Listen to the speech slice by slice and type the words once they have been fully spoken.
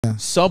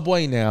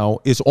Subway now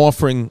is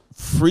offering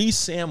free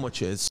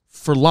sandwiches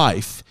for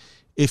life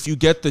if you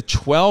get the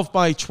 12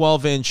 by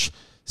 12 inch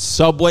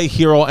Subway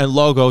hero and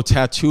logo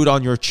tattooed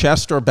on your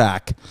chest or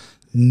back.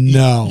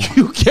 No.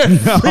 You get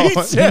free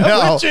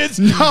sandwiches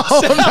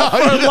for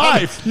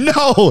life.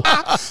 No.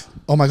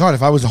 Oh my God!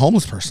 If I was a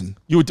homeless person,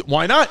 You would,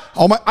 why not?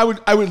 oh my, I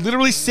would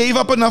literally save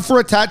up enough for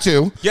a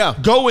tattoo. Yeah.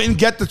 Go in,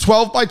 get the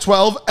 12 by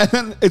 12, and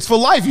then it's for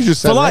life. You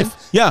just said For right?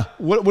 life. Yeah.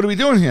 What are we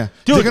doing here?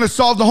 Dude. They're going to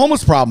solve the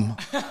homeless problem.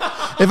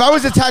 If I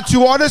was a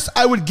tattoo artist,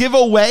 I would give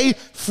away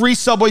free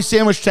Subway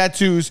sandwich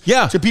tattoos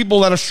to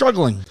people that are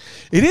struggling.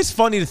 It is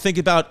funny to think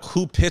about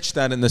who pitched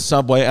that in the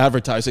Subway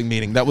advertising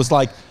meeting. That was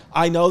like,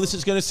 I know this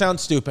is going to sound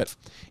stupid.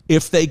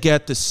 If they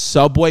get the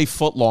Subway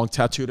footlong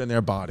tattooed on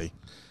their body.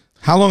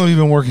 How long have you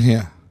been working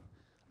here?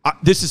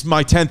 This is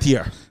my 10th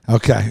year.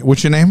 Okay.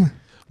 What's your name?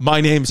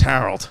 My name's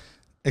Harold.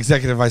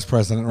 Executive Vice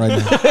President right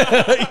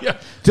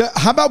now.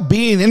 How about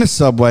being in a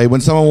Subway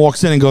when someone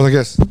walks in and goes like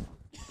this?